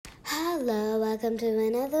Hello, welcome to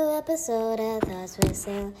another episode of Thoughts for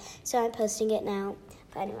Sale. So I'm posting it now.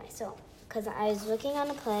 But anyway, because I was working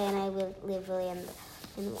on a play and I live really in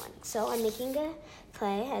the morning. So I'm making a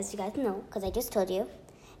play, as you guys know, because I just told you.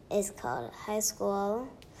 It's called High School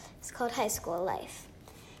Life.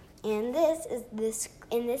 And this is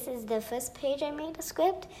the first page I made a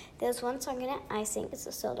script. There's one song in it I sing, it's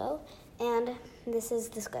a solo, and this is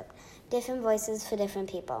the script. Different voices for different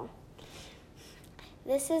people.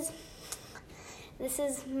 This is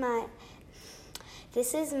my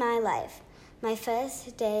life. My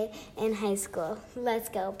first day in high school. Let's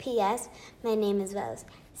go. P.S. My name is Rose.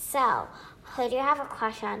 So, who do you have a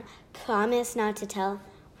crush on? Promise not to tell.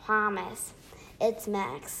 Promise. It's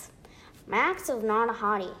Max. Max is not a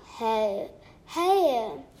hottie. Hey.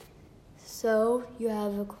 So, you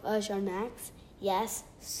have a crush on Max? Yes.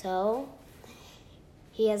 So?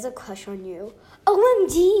 He has a crush on you.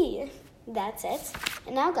 OMG! That's it.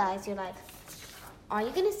 And now, guys, you're like, are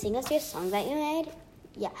you going to sing us your song that you made?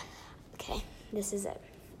 Yeah. Okay, this is it.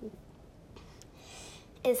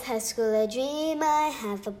 Is high school a dream? I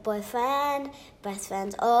have a boyfriend, best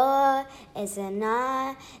friends, or is it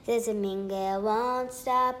not? There's a mean girl, won't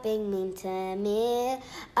stop being mean to me.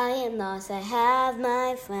 I am lost, I have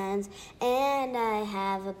my friends, and I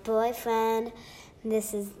have a boyfriend.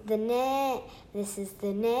 This is the name.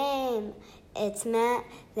 It's Matt.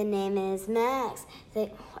 The name is Max.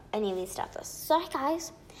 I need to stop this. Sorry,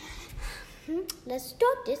 guys. Let's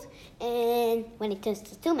start this. And when it turns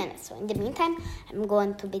to 2 minutes. So in the meantime, I'm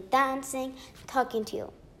going to be dancing, talking to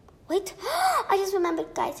you. Wait, I just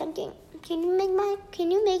remembered, guys, something. Can you make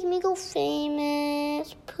me go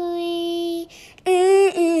famous, please?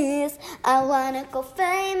 I wanna go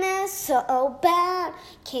famous so bad.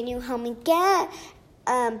 Can you help me get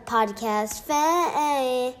podcast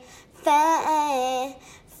famous?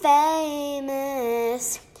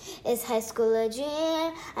 Is high school a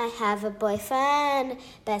dream? I have a boyfriend,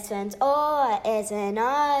 best friends, or is it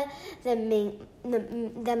not? The mean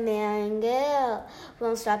girl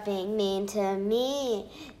won't stop being mean to me.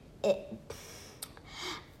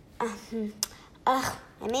 I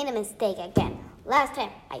made a mistake again. Last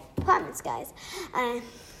time, I promise, guys.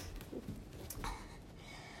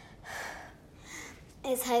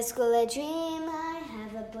 Is high school a dream? I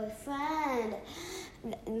have a boyfriend.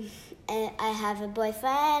 I have a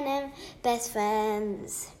boyfriend and best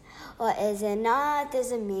friends. Or is it not?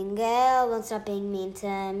 There's a mean girl, won't stop being mean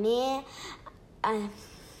to me.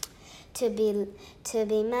 To be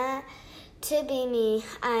me.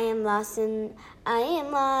 I am lost.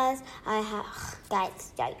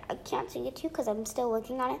 Guys, I can't sing it to you because I'm still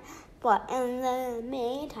working on it. But in the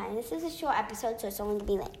meantime, this is a short episode, so it's only going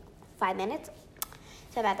to be like 5 minutes.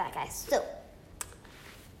 Sorry about that, guys.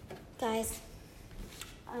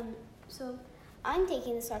 So I'm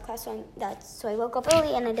taking this art class, so I woke up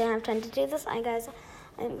early and I didn't have time to do this. Guys,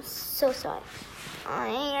 I'm so sorry.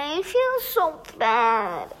 I feel so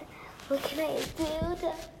bad. What can I do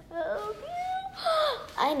to help you?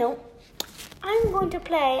 I know. I'm going to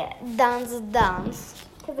play Dance.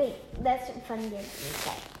 Wait, that's a fun game.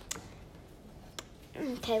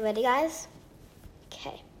 Okay, ready, guys?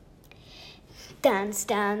 Okay. Dance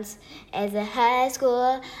as a high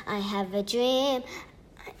school. I have a dream.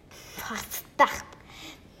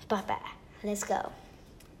 Let's go.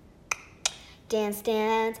 Dance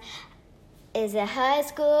is a high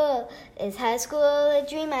school. Is high school a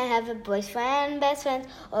dream? I have a boyfriend, best friends,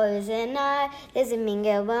 or is it not? There's a mean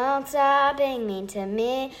girl, won't stop being mean to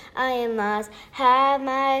me. I am lost, have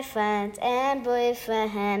my friends and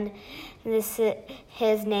boyfriend. His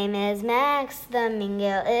name is Max. The mean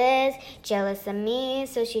girl is jealous of me,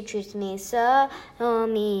 so she treats me so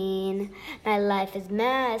mean. My life is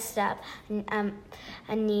messed up. I'm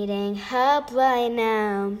needing help right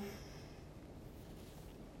now.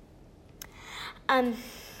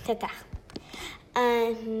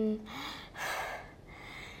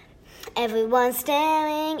 Everyone's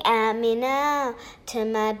staring at me now.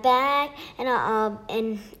 Turn my back, and I'll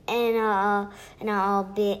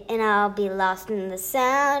be lost in the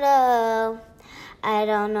sound. Oh, I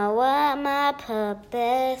don't know what my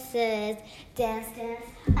purpose is. Dance.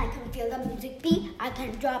 I can feel the music beat. I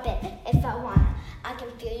can drop it if I want. I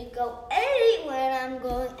can feel you go, hey, when I'm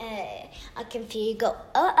going, hey. I can feel you go,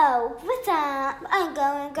 what's up? I'm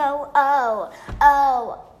going, go, oh.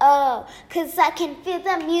 'Cause I can feel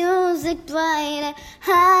the music brighter,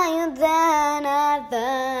 higher than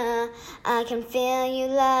ever. I can feel you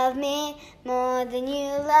love me more than you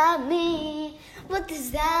love me. What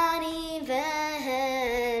does that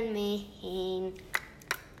even mean?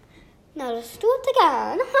 Now let's do it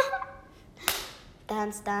again.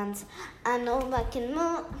 dance, dance. I know I can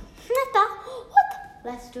move. What?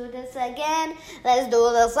 Let's do this again. Let's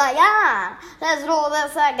do this again. Let's do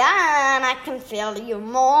this again. I can feel you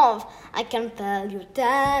move. I can feel you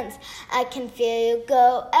dance. I can feel you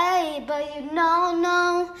go, hey, but you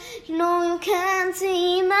know you can't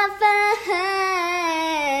see my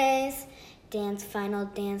face. Dance, final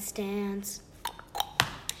dance, dance.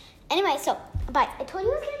 Anyway, so, bye. I told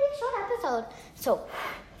you it was going to be a short episode. So,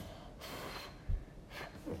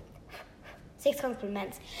 6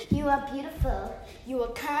 compliments. You are beautiful. You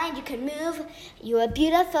are kind. You can move. You are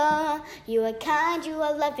beautiful. You are kind. You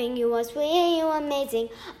are loving. You are sweet. You are amazing.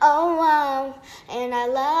 Oh, wow. And I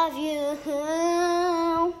love you.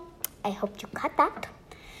 I hope you got that.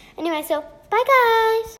 Anyway, so, bye, guys.